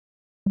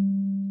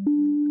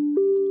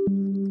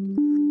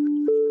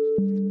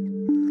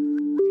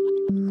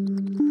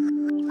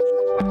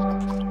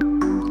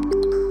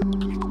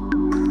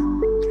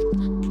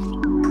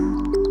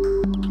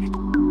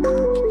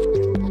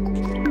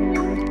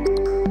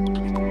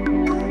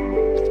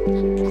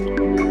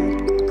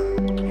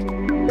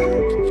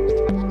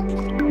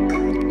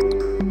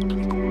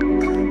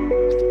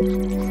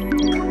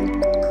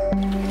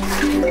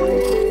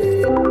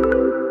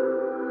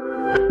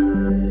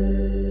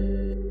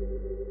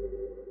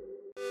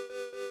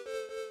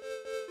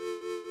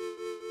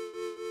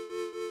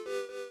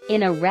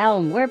In a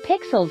realm where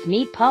pixels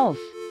meet pulse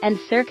and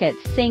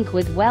circuits sync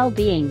with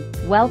well-being,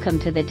 welcome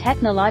to the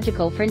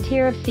technological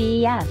frontier of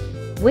CES.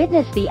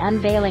 Witness the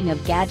unveiling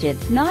of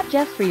gadgets not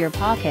just for your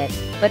pocket,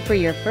 but for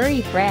your furry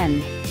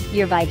friends,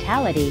 your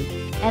vitality,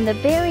 and the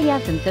very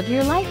essence of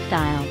your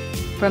lifestyle.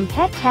 From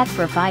pet tech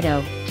for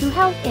Fido to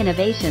health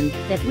innovations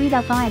that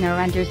redefine our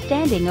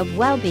understanding of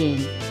well-being,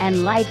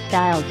 and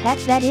lifestyle tech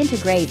that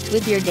integrates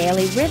with your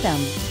daily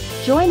rhythm.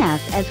 Join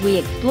us as we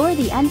explore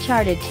the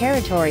uncharted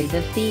territories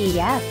of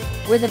CES,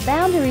 where the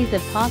boundaries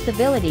of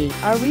possibility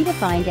are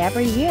redefined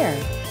every year.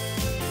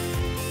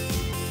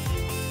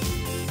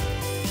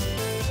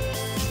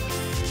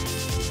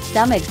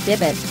 Some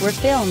exhibits were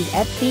filmed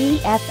at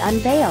CES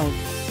Unveiled,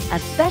 a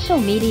special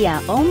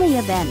media-only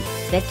event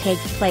that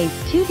takes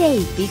place 2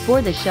 days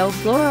before the show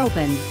floor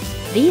opens.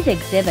 These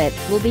exhibits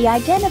will be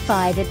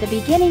identified at the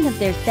beginning of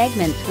their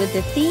segments with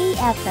the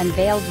CES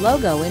Unveiled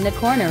logo in the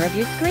corner of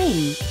your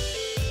screen.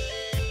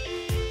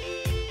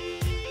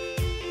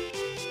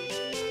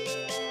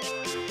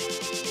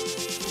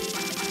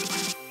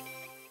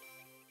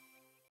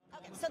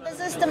 So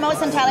this is the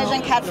most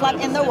intelligent cat flap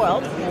in the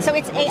world. So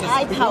it's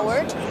AI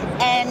powered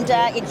and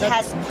it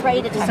has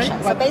prey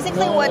detection. So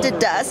basically what it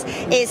does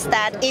is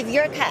that if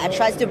your cat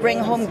tries to bring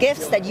home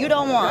gifts that you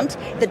don't want,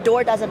 the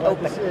door doesn't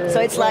open. So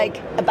it's like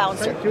a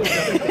bouncer. Thank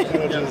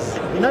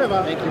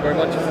you very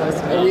much.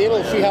 Are we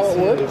able to see how it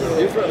works?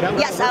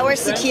 Yes, our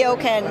CTO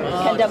can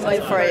demo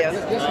it for you.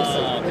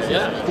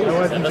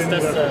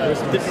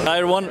 Hi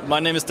everyone, my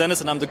name is Dennis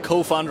and I'm the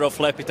co-founder of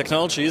Flappy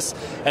Technologies,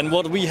 and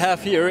what we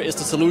have here is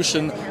the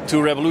solution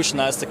to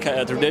revolutionize the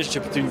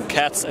relationship between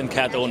cats and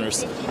cat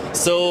owners.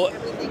 So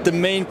the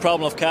main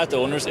problem of cat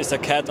owners is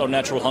that cats are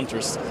natural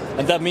hunters,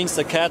 and that means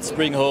that cats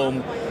bring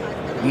home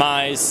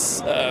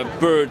mice,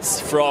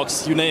 birds,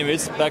 frogs, you name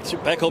it,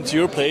 back home to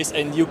your place,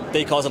 and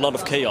they cause a lot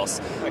of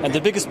chaos. And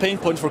the biggest pain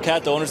point for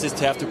cat owners is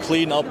to have to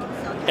clean up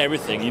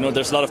everything. You know,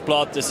 there's a lot of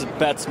blood, there's a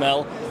bad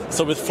smell.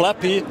 So with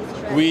Flappy,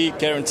 we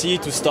guarantee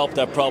to stop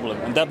that problem.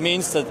 And that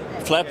means that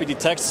Flappy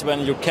detects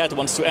when your cat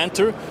wants to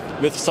enter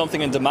with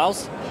something in the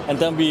mouth, and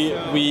then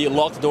we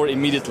lock the door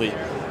immediately.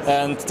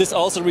 And this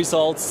also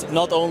results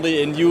not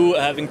only in you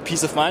having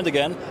peace of mind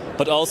again,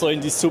 but also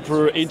in these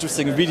super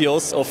interesting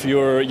videos of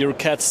your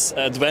cat's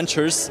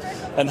adventures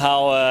and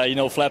how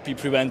Flappy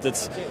prevented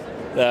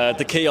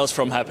the chaos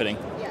from happening.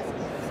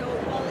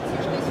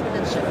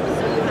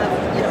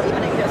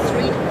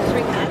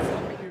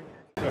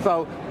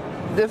 So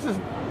this is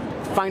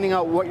finding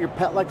out what your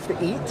pet likes to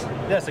eat?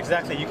 Yes,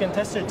 exactly. You can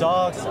test your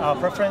dog's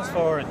preference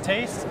for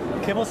taste,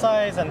 kibble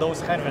size, and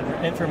those kind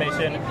of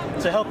information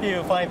to help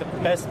you find the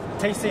best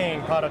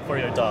tasting product for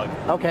your dog.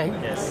 Okay.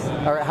 Yes.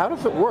 All right, how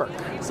does it work?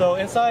 So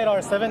inside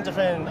are 7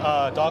 different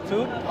dog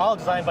food, all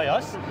designed by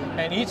us,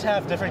 and each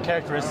have different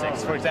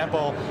characteristics. For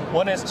example,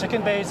 one is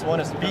chicken-based, one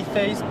is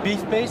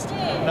beef-based,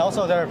 and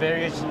also there are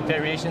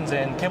variations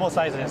in kibble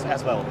sizes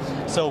as well.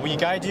 So we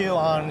guide you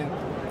on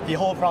the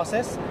whole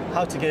process,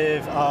 how to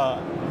give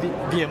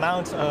the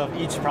amount of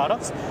each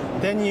product.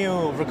 Then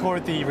you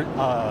record the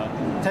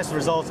test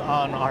results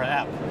on our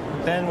app.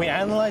 Then we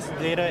analyze the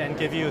data and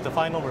give you the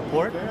final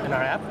report in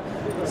our app.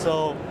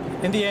 So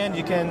in the end,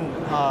 you can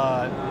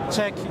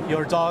check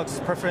your dog's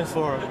preference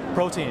for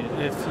protein.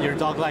 If your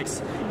dog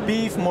likes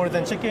beef more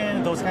than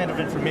chicken, those kind of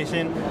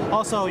information.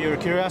 Also,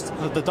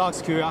 the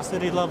dog's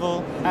curiosity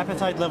level,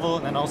 appetite level,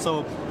 and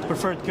also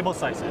preferred kibble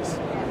sizes.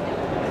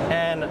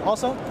 And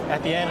also,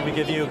 at the end, we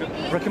give you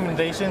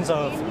recommendations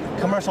of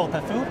commercial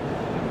pet food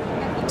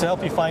to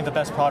help you find the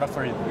best product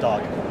for your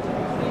dog.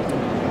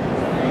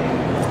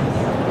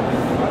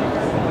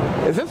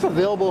 Is this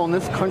available in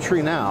this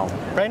country now?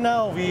 Right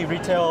now, we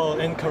retail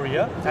in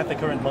Korea at the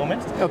current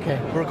moment. Okay.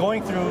 We're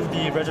going through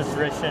the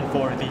registration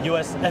for the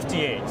US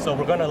FDA, so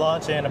we're going to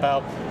launch in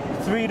about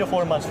 3 to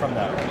 4 months from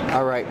now.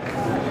 All right.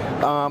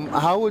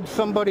 How would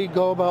somebody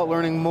go about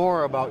learning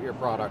more about your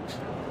product?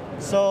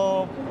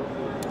 So,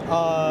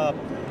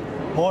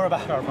 more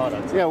about our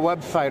product. Yeah,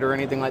 website or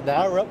anything like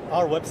that?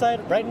 Our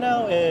website right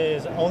now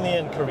is only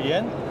in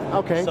Korean.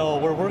 Okay. So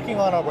we're working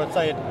on our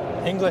website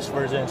English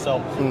version.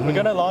 So we're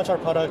going to launch our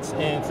products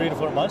in 3 to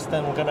 4 months.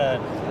 Then we're going to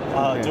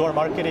do our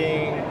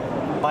marketing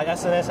by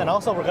SNS, and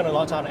also we're going to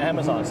launch on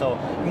Amazon. So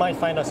you might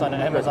find us on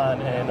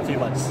Amazon in a few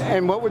months.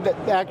 And what would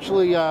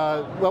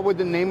what would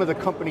the name of the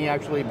company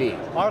actually be?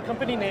 Our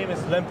company name is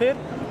Limpid,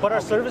 but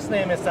our service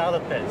name is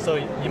Salad Pit. So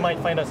you might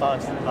find us on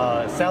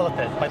Salad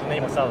Pit by the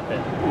name of Salad Pit.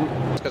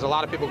 Because a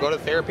lot of people go to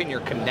therapy and you're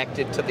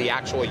connected to the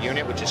actual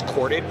unit, which is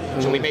corded.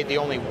 So we made the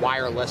only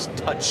wireless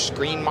touch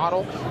screen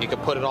model. You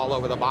could put it all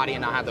over the body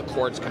and not have the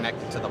cords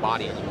connected to the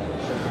body anymore.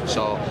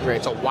 So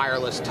it's a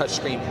wireless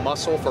touchscreen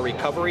muscle for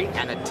recovery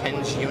and a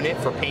TENS unit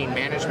for pain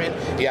management.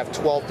 You have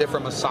 12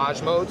 different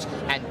massage modes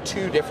and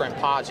 2 different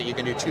pods that you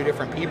can do 2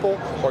 different people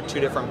or 2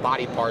 different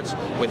body parts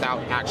without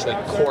actually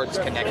cords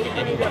connecting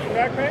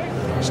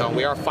anywhere. So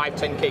we are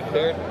 510K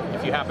cleared.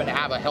 if you happen to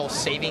have a health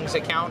savings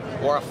account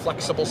or a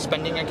flexible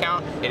spending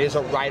account, it is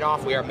a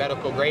write-off. We are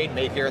medical grade,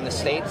 made here in the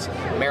States,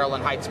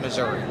 Maryland Heights,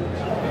 Missouri.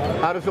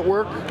 How does it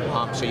work?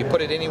 So you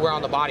put it anywhere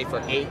on the body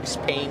for aches,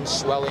 pain,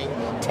 swelling,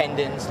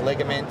 tendons,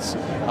 ligaments.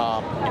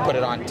 You put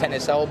it on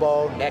tennis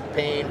elbow, neck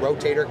pain,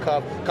 rotator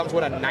cuff. Comes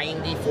with a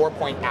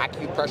 94-point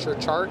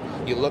acupressure chart.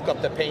 You look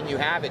up the pain you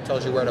have, it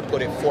tells you where to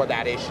put it for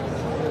that issue.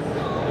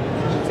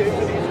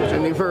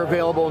 And these are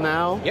available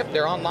now? Yep,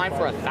 they're online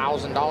for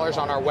 $1,000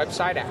 on our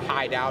website at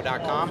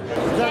highdow.com.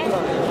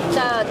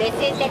 So this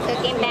is the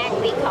cooking bag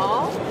we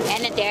call,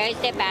 and there is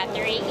the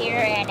battery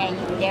here, and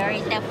there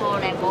is the full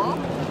level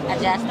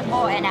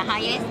adjustable, and the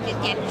highest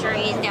temperature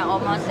is the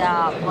almost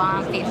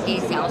 150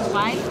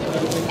 Celsius.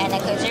 And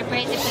could you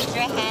please put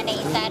your hand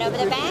inside of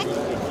the bag?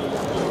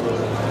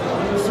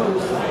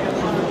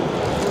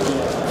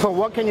 So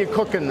what can you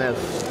cook in this?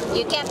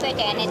 You can put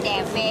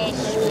anything: fish,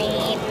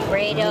 meat,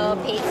 burrito,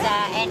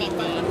 pizza,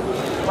 anything,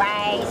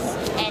 rice.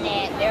 And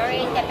there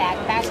is the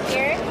backpack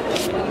here,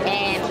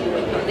 and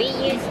we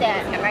use the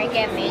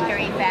American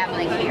military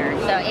fabric here,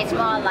 so it's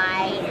more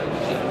light,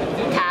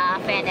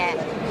 tough,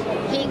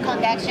 and heat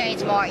conduction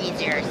is more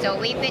easier. So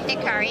we put the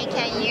curry.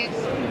 Can you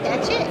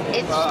touch it?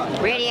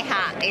 It's really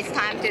hot. It's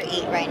time to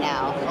eat right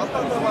now.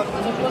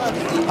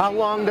 How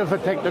long does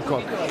it take to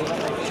cook?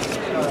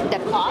 The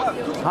cost?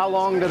 How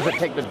long does it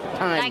take the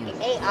time? Like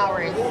 8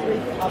 hours.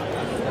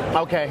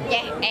 Okay.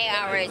 Yeah, 8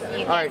 hours. You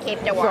All can right. keep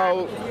the warm.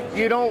 So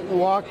you don't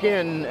walk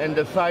in and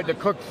decide to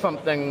cook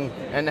something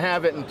and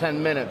have it in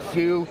 10 minutes.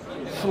 You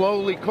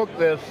slowly cook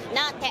this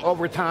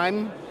over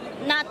time?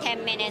 Not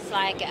 10 minutes,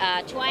 like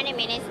 20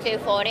 minutes to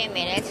 40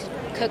 minutes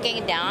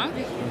cooking down.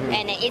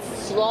 And it's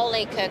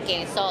slowly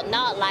cooking, so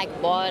not like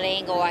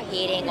boiling or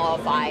heating or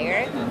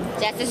fire,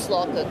 just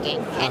slow cooking.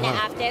 And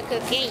after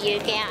cooking, you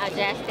can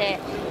adjust it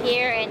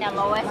here in the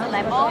lowest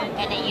level,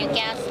 and then you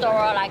can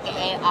store like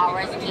 8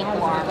 hours keep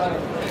warm.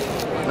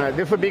 All right,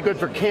 this would be good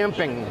for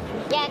camping.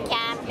 Yeah,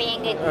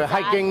 camping,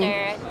 hiking.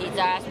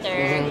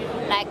 disaster,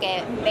 like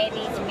a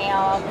baby's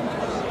milk,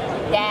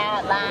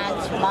 dad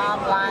lunch,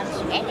 mom lunch,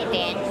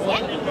 anything.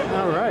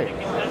 Yeah. All right.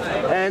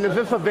 And is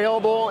this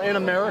available in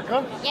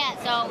America? Yeah,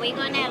 so we're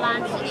gonna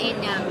launch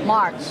in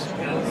March.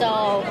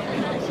 So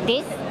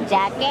this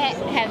jacket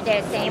have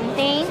the same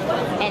thing,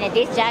 and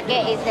this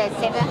jacket is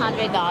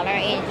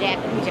 $700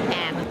 in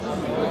Japan.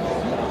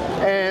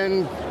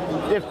 And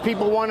if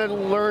people want to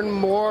learn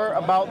more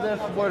about this,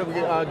 where do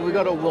we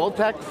go to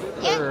Wiltex?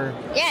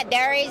 Yeah,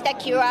 there is the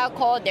QR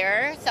code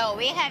there. So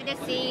we have the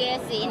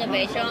CES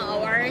Innovation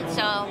Award,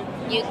 so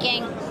you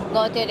can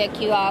go to the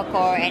QR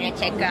code and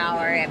check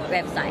our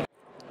website.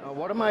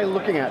 What am I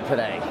looking at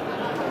today?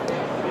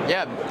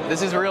 Yeah,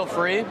 this is Real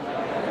Free.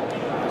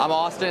 I'm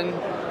Austin.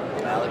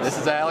 This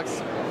is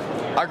Alex.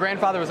 Our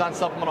grandfather was on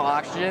supplemental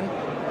oxygen,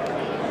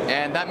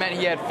 and that meant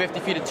he had 50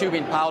 feet of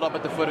tubing piled up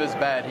at the foot of his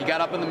bed. He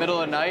got up in the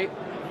middle of the night,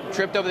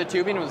 tripped over the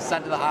tubing, and was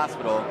sent to the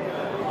hospital.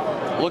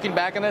 Looking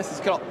back on this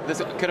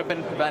could have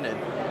been prevented.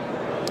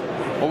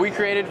 What we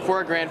created for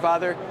our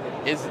grandfather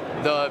is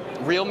the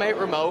RealMate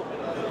remote,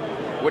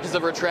 which is a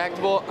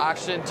retractable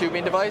oxygen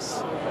tubing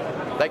device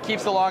that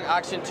keeps the long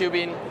oxygen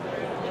tubing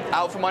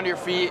out from under your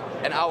feet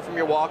and out from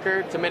your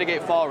walker to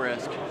mitigate fall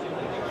risk.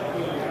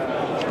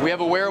 We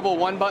have a wearable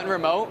one-button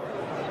remote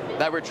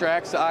that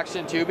retracts the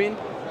oxygen tubing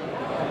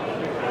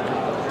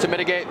to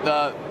mitigate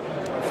the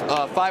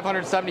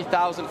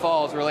 570,000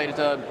 falls related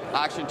to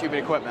oxygen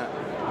tubing equipment.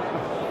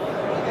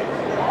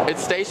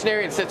 It's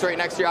stationary and sits right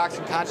next to your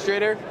oxygen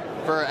concentrator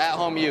for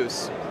at-home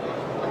use.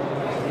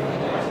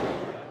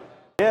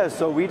 Yeah,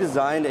 so we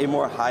designed a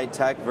more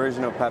high-tech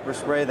version of pepper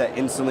spray that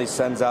instantly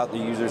sends out the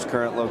user's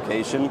current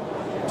location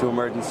to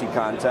emergency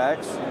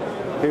contacts.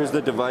 Here's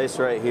the device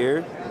right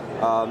here.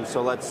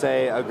 So let's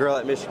say a girl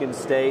at Michigan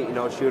State,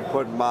 she would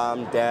put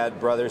mom, dad,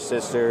 brother,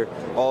 sister,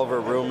 all of her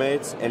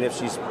roommates, and if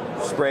she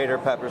sprayed her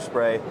pepper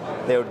spray,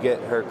 they would get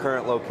her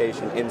current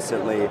location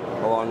instantly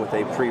along with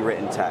a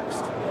pre-written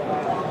text.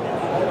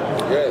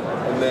 Good.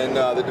 And then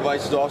the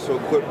device is also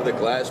equipped with a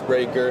glass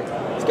breaker.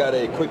 It's got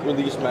a quick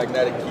release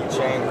magnetic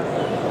keychain.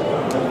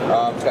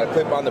 It's got a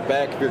clip on the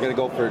back if you're going to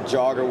go for a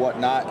jog or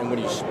whatnot. And when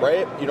you spray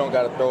it, you don't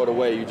got to throw it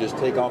away. You just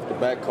take off the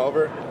back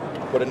cover,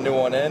 put a new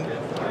one in,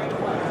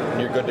 and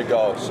you're good to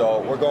go.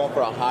 So we're going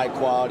for a high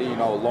quality,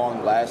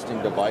 long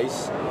lasting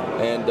device.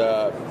 And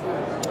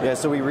yeah,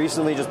 so we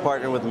recently just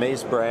partnered with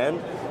Mace Brand.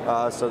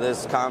 So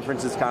this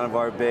conference is kind of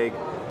our big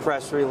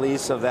press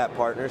release of that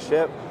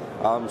partnership.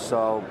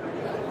 So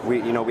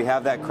we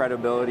have that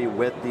credibility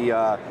with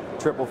the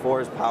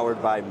 444 is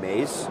powered by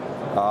Mace.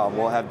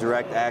 We'll have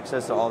direct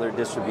access to all their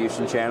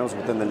distribution channels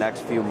within the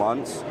next few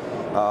months.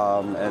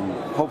 And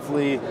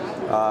hopefully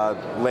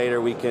later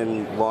we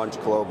can launch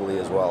globally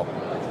as well.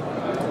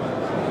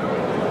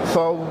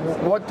 So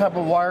what type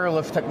of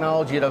wireless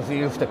technology does it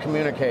use to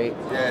communicate?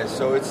 Yeah,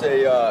 so it's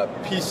a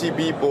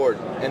PCB board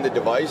in the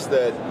device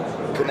that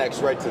connects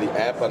right to the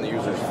app on the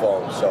user's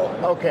phone. So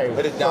okay,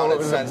 put it down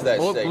and sends that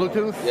signal.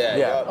 Bluetooth?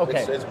 Yeah.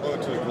 Okay. It's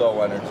Bluetooth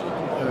low energy.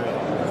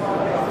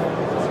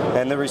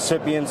 And the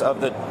recipients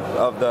of the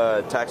of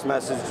the text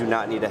message do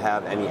not need to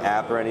have any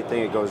app or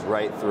anything. It goes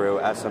right through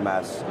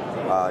SMS,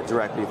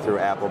 directly through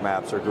Apple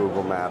Maps or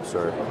Google Maps,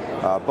 or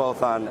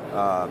both on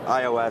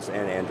iOS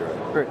and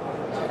Android. Great.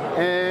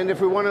 And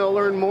if we wanted to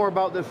learn more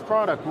about this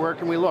product, where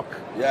can we look?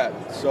 Yeah,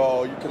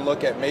 so you can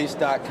look at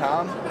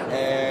mace.com,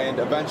 and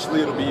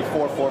eventually it'll be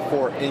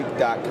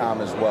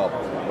 444inc.com as well.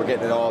 We're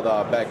getting all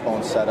the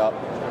backbone set up.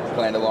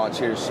 Plan to launch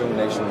here soon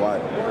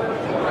nationwide.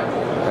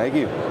 Thank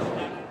you.